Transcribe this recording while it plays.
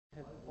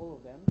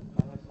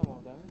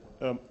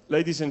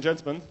Ladies and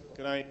gentlemen,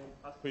 can I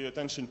ask for your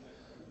attention?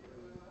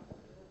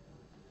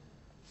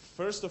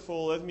 First of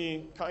all, let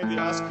me kindly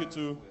ask you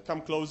to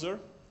come closer.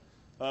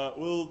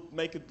 We'll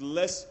make it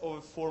less of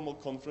a formal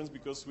conference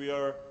because we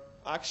are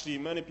actually,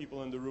 many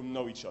people in the room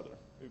know each other.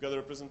 We've got a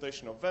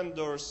representation of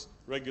vendors,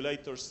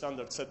 regulators,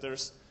 standard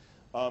setters.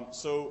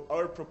 So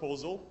our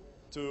proposal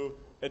to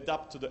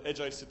adapt to the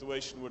agile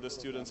situation where the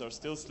students are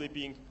still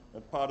sleeping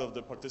and part of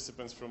the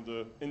participants from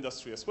the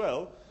industry as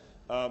well,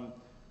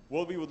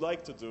 what we would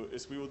like to do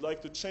is we would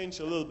like to change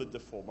a little bit the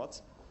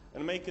format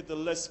and make it a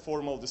less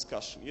formal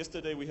discussion.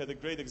 Yesterday we had a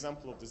great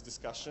example of this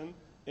discussion.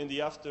 In the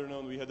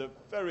afternoon we had a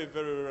very,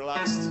 very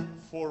relaxed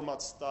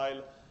format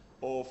style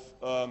of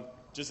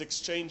just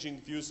exchanging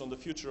views on the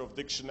future of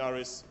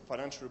dictionaries,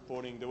 financial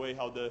reporting, the way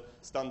how the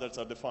standards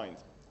are defined.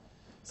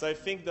 So I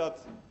think that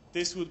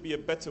this would be a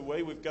better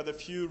way. We've got a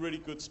few really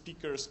good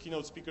speakers,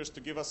 keynote speakers, to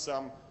give us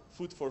some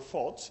food for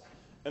thought.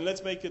 And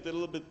let's make it a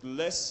little bit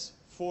less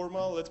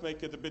formal. Let's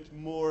make it a bit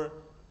more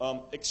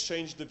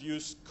exchange the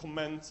views,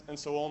 comment, and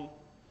so on,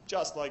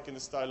 just like in the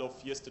style of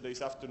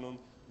yesterday's afternoon,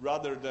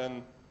 rather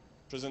than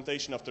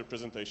presentation after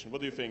presentation.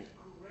 What do you think?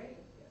 Great.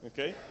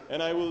 Okay.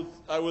 And I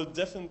will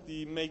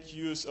definitely make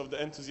use of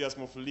the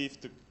enthusiasm of Leaf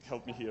to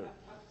help me here.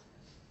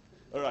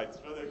 All right.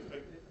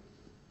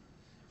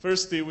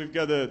 Firstly, we've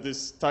got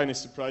this tiny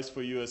surprise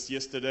for you as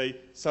yesterday.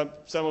 Some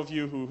of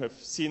you who have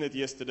seen it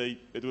yesterday,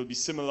 it will be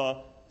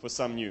similar for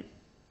some new.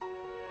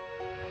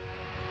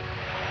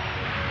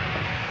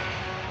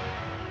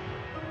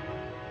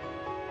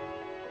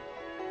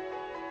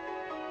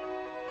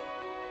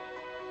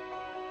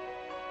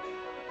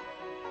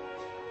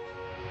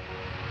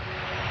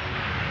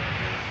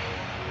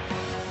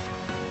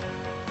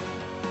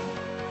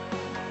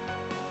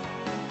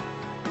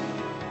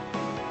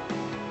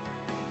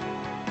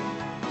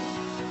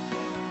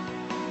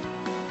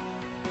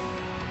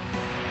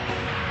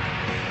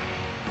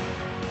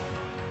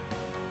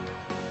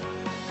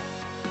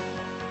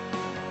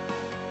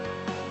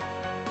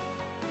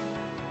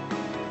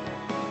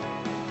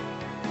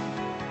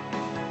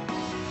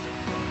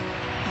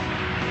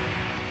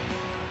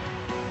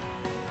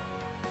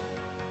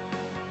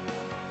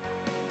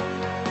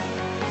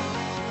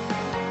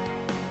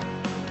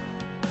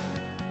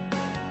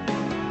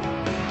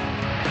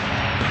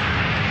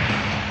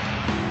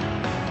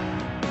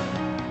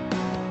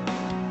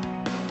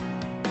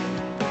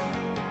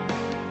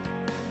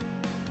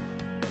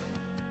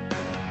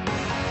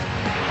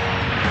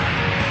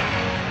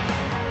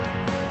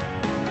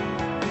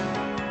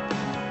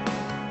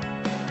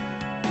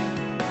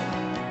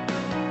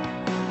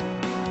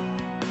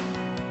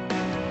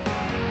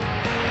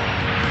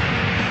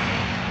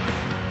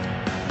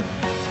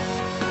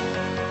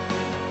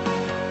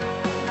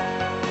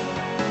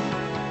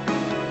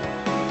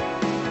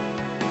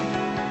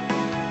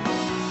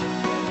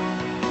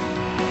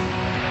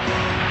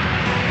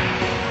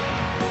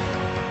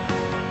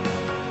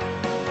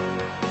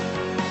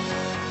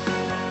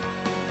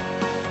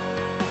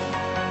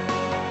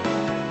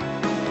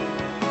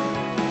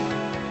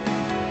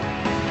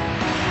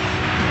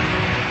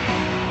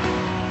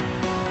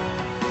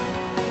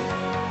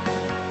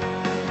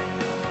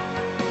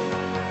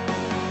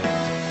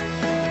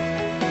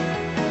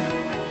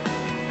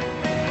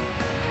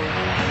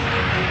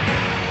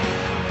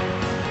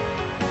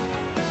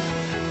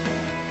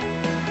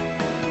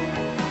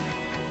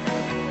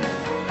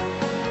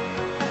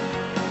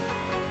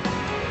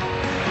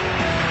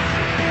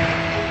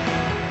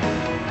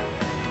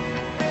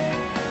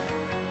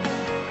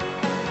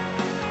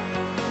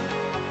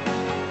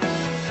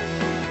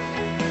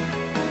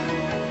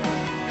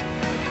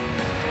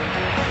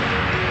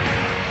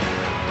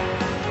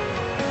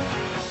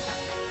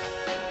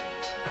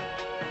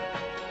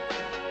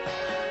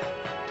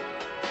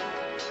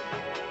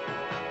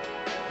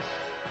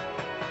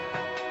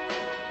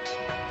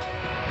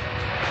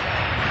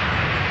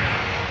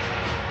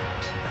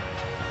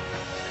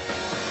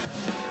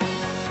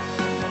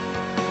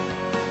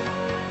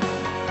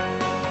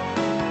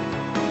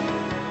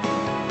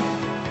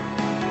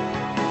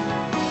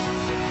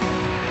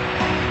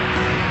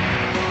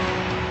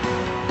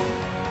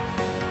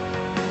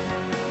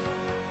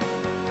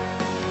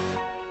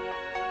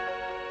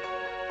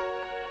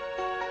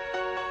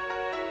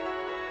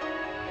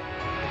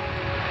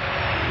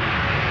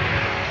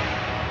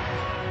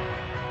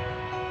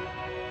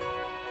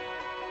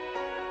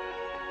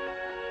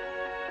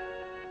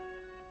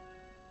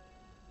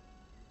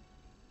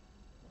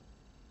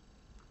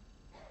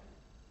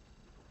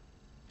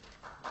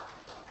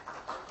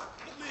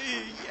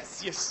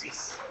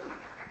 Yes.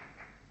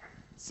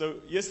 So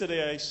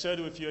yesterday I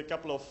shared with you a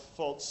couple of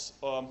thoughts,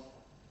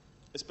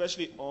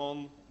 especially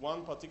on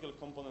one particular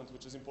component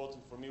which is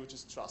important for me, which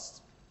is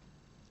trust.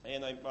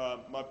 And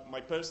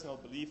my personal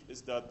belief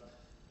is that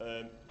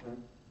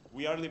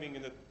we are living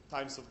in the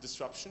times of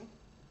disruption,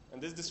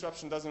 and this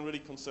disruption doesn't really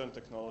concern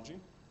technology.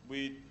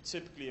 We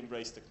typically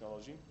embrace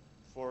technology.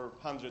 For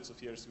hundreds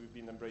of years we've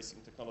been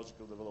embracing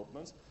technological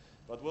developments,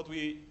 but what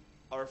we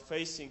are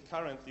facing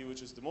currently,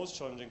 which is the most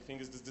challenging thing,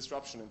 is this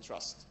disruption in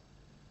trust.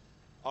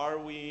 Are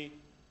we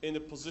in a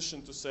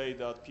position to say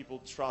that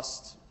people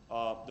trust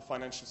the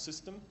financial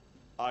system?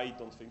 I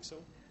don't think so.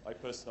 I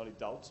personally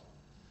doubt.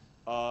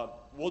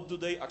 What do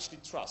they actually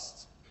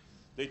trust?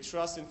 They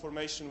trust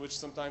information which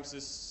sometimes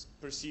is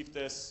perceived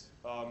as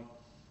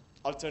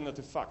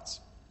alternative facts.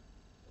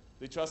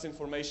 They trust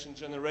information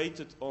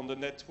generated on the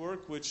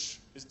network which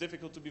is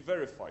difficult to be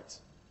verified.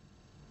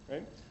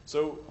 Okay?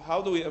 So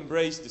how do we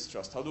embrace this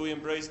trust? How do we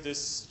embrace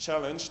this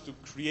challenge to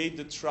create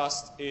the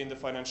trust in the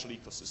financial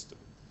ecosystem?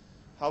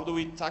 How do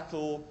we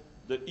tackle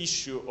the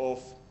issue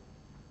of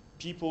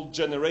people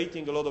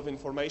generating a lot of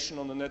information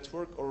on the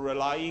network or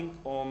relying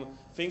on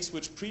things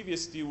which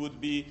previously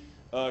would be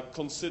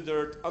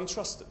considered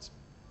untrusted?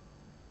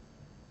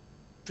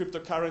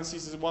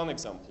 Cryptocurrencies is one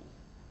example.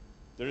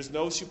 There is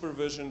no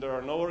supervision, there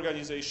are no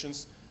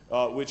organizations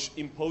which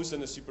impose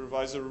any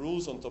supervisory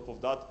rules on top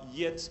of that,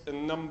 yet a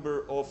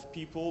number of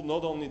people,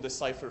 not only the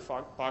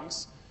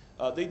cypherpunks,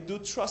 they do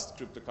trust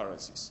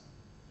cryptocurrencies.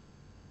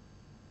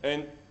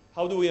 And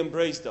how do we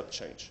embrace that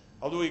change?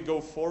 How do we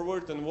go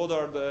forward, and what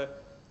are the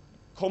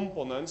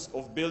components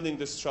of building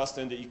this trust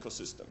in the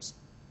ecosystems?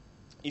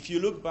 If you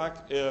look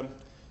back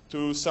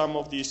to some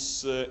of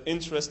these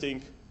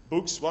interesting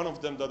books, one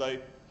of them that I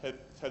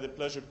had the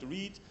pleasure to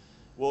read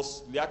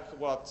was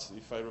Liaquat,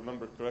 if I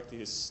remember correctly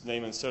his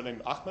name and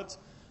surname, Ahmed,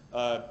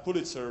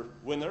 Pulitzer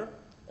winner,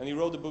 and he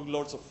wrote the book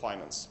Lords of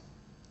Finance.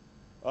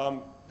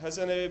 Has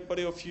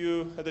anybody of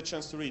you had a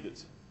chance to read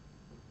it?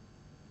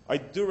 I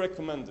do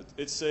recommend it.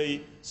 It's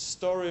a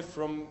story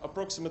from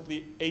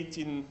approximately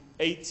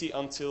 1880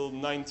 until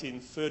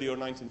 1930 or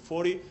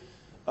 1940,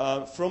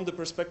 from the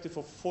perspective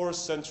of four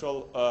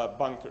central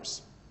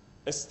bankers,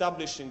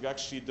 establishing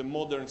actually the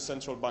modern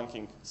central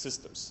banking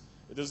systems.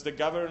 It is the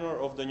governor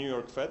of the New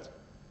York Fed,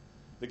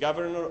 the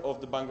governor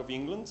of the Bank of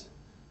England,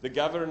 the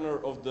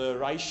governor of the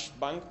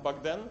Reichsbank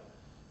back then,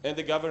 and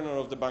the governor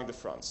of the Banque de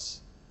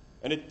France.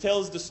 And it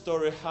tells the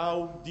story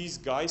how these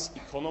guys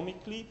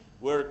economically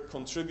were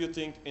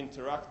contributing,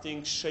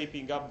 interacting,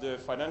 shaping up the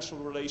financial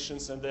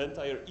relations and the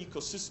entire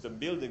ecosystem,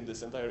 building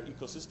this entire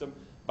ecosystem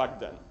back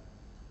then.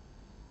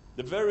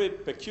 The very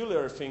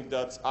peculiar thing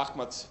that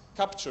Ahmed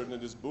captured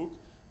in this book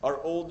are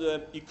all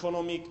the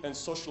economic and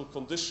social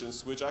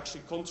conditions which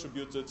actually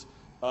contributed,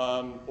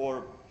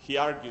 or he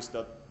argues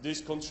that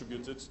this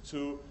contributed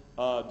to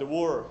the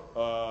war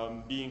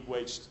being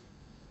waged.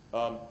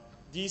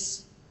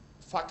 These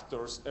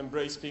factors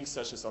embrace things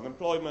such as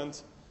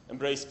unemployment,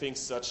 embrace things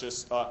such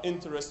as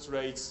interest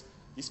rates.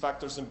 These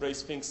factors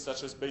embrace things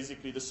such as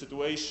basically the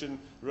situation,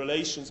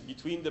 relations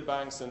between the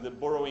banks and the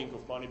borrowing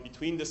of money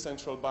between the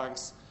central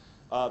banks.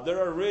 There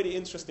are really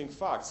interesting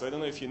facts. I don't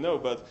know if you know,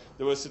 but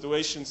there were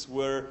situations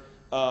where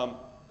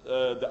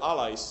the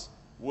Allies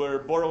were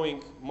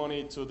borrowing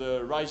money to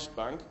the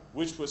Reichsbank,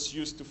 which was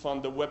used to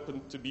fund the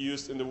weapon to be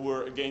used in the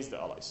war against the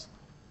Allies.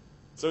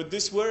 So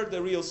these were the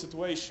real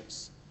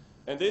situations.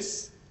 And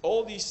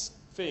all these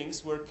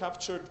things were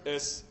captured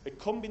as a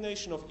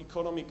combination of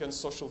economic and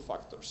social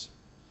factors.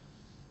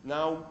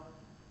 Now,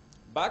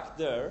 back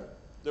there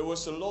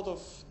was a lot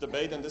of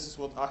debate, and this is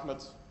what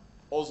Ahmed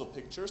also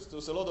pictures. There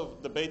was a lot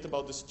of debate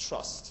about this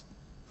trust.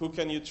 Who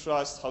can you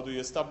trust? How do you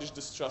establish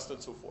this trust,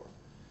 and so forth?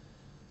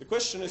 The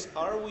question is,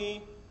 are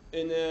we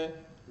in a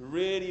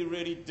really,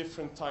 really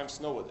different times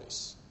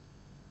nowadays?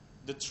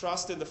 The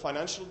trust in the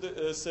financial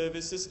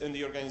services in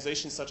the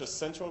organizations such as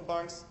central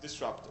banks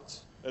disrupted,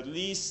 at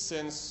least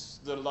since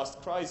the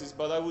last crisis,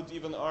 but I would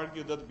even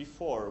argue that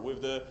before,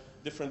 with the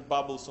different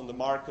bubbles on the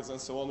markets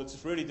and so on,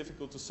 it's really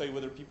difficult to say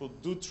whether people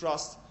do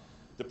trust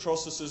the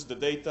processes, the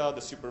data,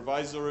 the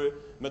supervisory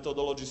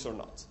methodologies or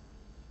not.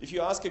 If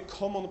you ask a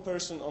common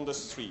person on the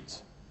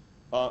street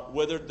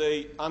whether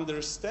they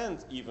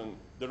understand even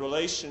the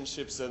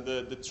relationships and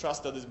the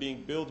trust that is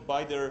being built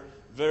by their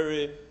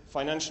very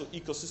financial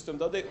ecosystem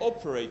that they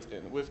operate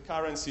in, with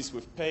currencies,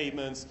 with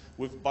payments,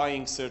 with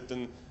buying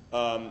certain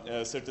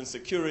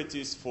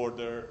securities for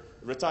their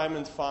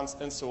retirement funds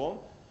and so on,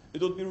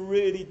 it would be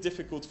really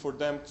difficult for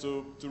them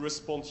to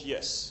respond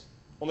yes,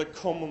 on a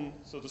common,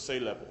 so to say,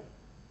 level.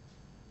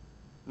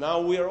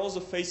 Now we are also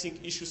facing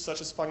issues such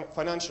as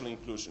financial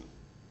inclusion.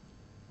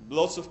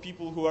 Lots of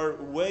people who are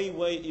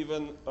way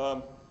even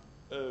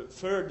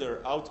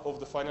further out of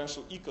the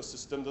financial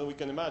ecosystem than we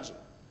can imagine,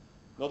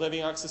 not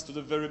having access to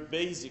the very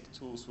basic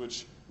tools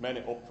which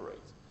many operate.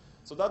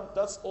 So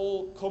that's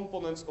all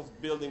components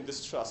of building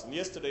this trust. And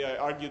yesterday I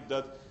argued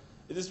that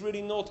it is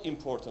really not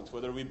important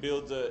whether we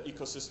build the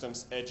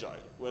ecosystems agile,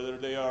 whether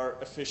they are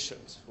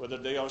efficient, whether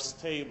they are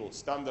stable,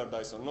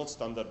 standardized or not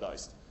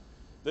standardized.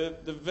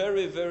 The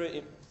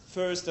very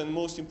first and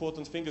most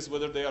important thing is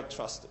whether they are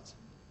trusted.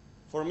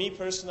 For me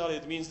personally,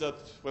 it means that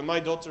when my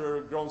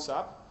daughter grows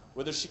up,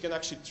 whether she can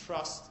actually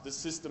trust the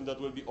system that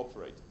will be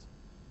operated.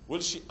 Will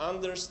she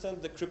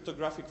understand the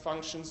cryptographic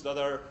functions that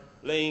are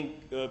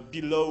laying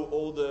below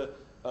all the,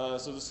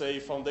 so to say,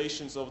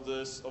 foundations of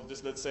this,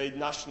 let's say,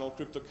 national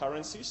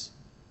cryptocurrencies?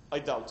 I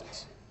doubt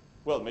it.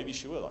 Well, maybe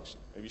she will, actually.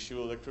 Maybe she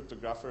will be a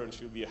cryptographer and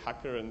she'll be a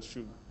hacker and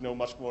she'll know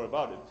much more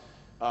about it.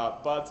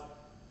 But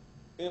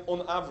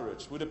on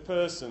average, would a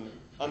person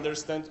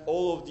understand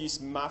all of these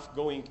math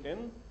going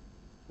in?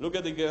 Look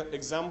at the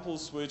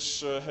examples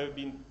which have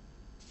been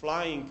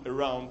flying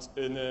around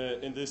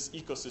in this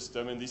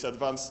ecosystem, in these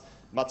advanced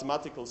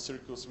mathematical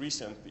circles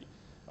recently.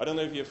 I don't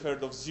know if you've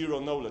heard of zero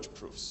knowledge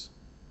proofs.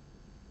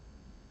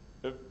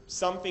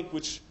 Something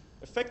which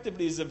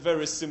effectively is a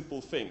very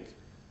simple thing.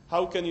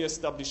 How can you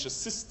establish a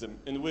system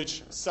in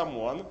which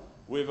someone,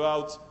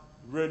 without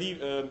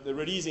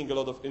releasing a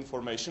lot of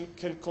information,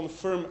 can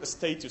confirm a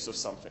status of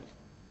something?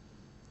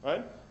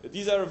 Right?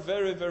 These are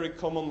very, very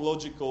common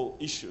logical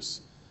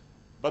issues.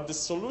 But the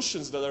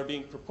solutions that are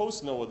being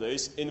proposed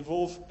nowadays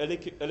involve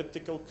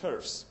elliptical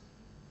curves,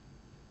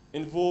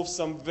 involve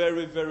some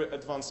very, very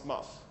advanced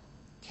math.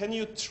 Can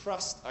you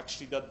trust,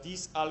 actually, that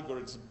these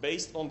algorithms,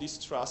 based on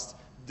this trust,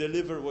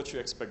 deliver what you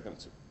expect them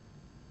to?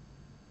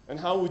 And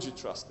how would you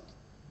trust it?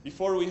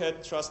 Before, we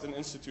had trust in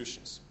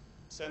institutions.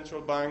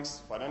 Central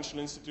banks, financial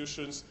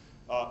institutions,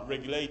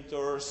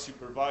 regulators,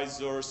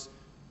 supervisors,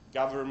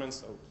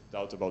 governments. Oh,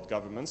 doubt about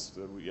governments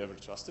that we ever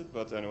trusted,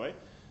 but anyway.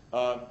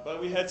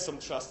 But we had some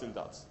trust in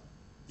that.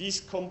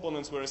 These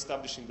components were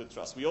establishing the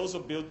trust. We also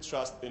built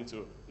trust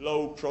into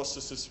law,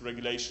 processes,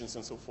 regulations,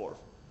 and so forth.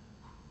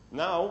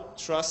 Now,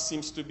 trust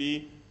seems to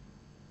be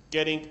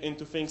getting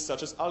into things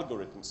such as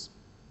algorithms.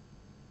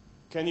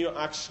 Can you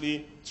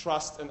actually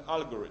trust an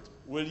algorithm?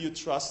 Will you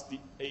trust the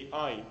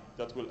AI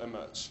that will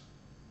emerge?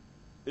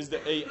 Is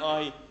the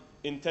AI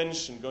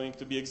intention going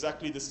to be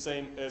exactly the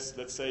same as,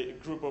 let's say, a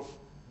group of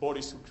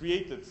bodies who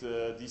created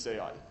this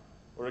AI,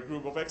 or a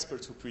group of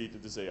experts who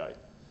created this AI?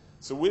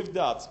 So with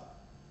that,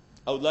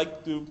 I would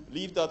like to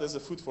leave that as a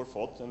food for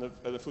thought and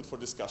a food for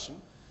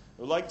discussion.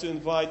 I would like to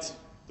invite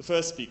the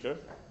first speaker.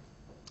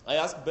 I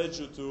asked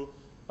Beju to,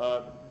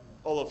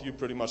 all of you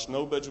pretty much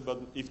know Beju,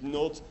 but if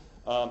not,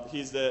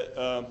 he's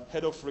the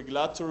head of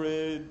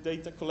regulatory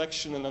data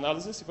collection and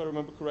analysis, if I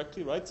remember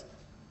correctly, right?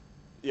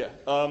 Yeah.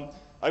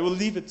 I will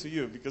leave it to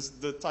you because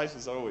the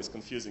titles are always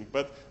confusing.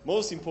 But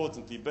most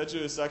importantly,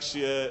 Beju is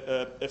actually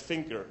a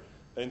thinker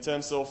in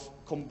terms of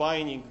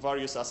combining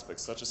various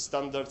aspects, such as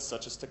standards,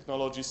 such as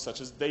technologies,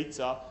 such as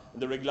data,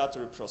 and the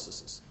regulatory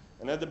processes.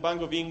 And at the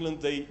Bank of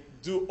England, they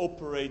do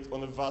operate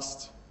on a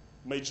vast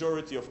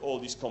majority of all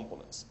these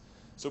components.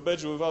 So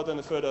Beju, without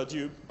any further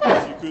ado,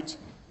 if you could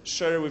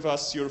share with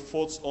us your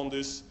thoughts on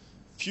this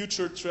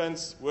future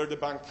trends, where the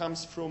bank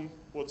comes from,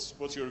 what's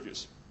your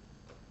views?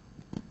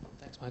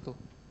 Thanks, Michael.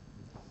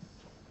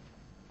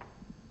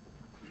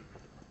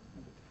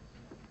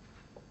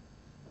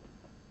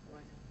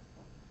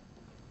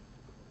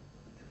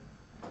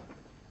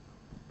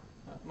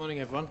 Morning,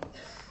 everyone.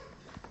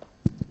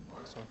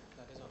 This one.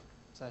 That is on.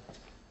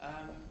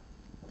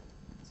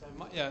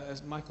 Yeah,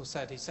 as Michael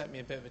said, he set me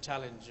a bit of a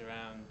challenge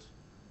around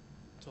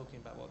talking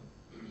about what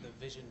the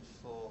vision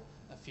for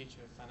a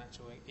future of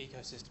financial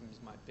ecosystems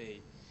might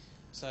be.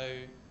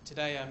 So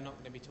today I'm not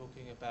going to be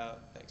talking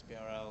about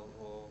XBRL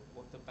or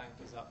what the bank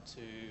is up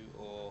to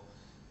or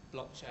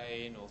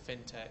blockchain or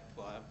fintech.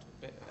 Well, I'll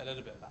talk a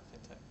little bit about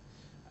fintech.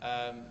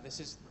 This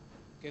is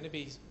going to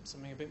be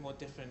something a bit more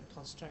different,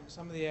 concentrating on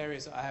some of the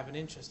areas that I have an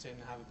interest in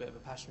and have a bit of a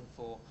passion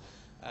for.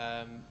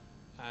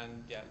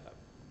 And yeah,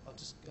 I'll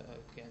just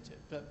get into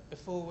it. But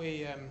before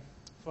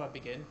I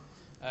begin,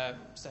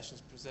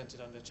 sessions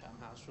presented under Chatham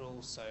House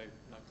rules, so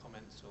no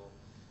comments or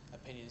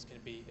opinions can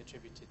be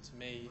attributed to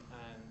me,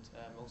 and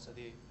also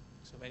the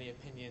sort of any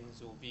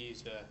opinions or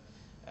views are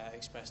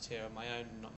expressed here on my own, not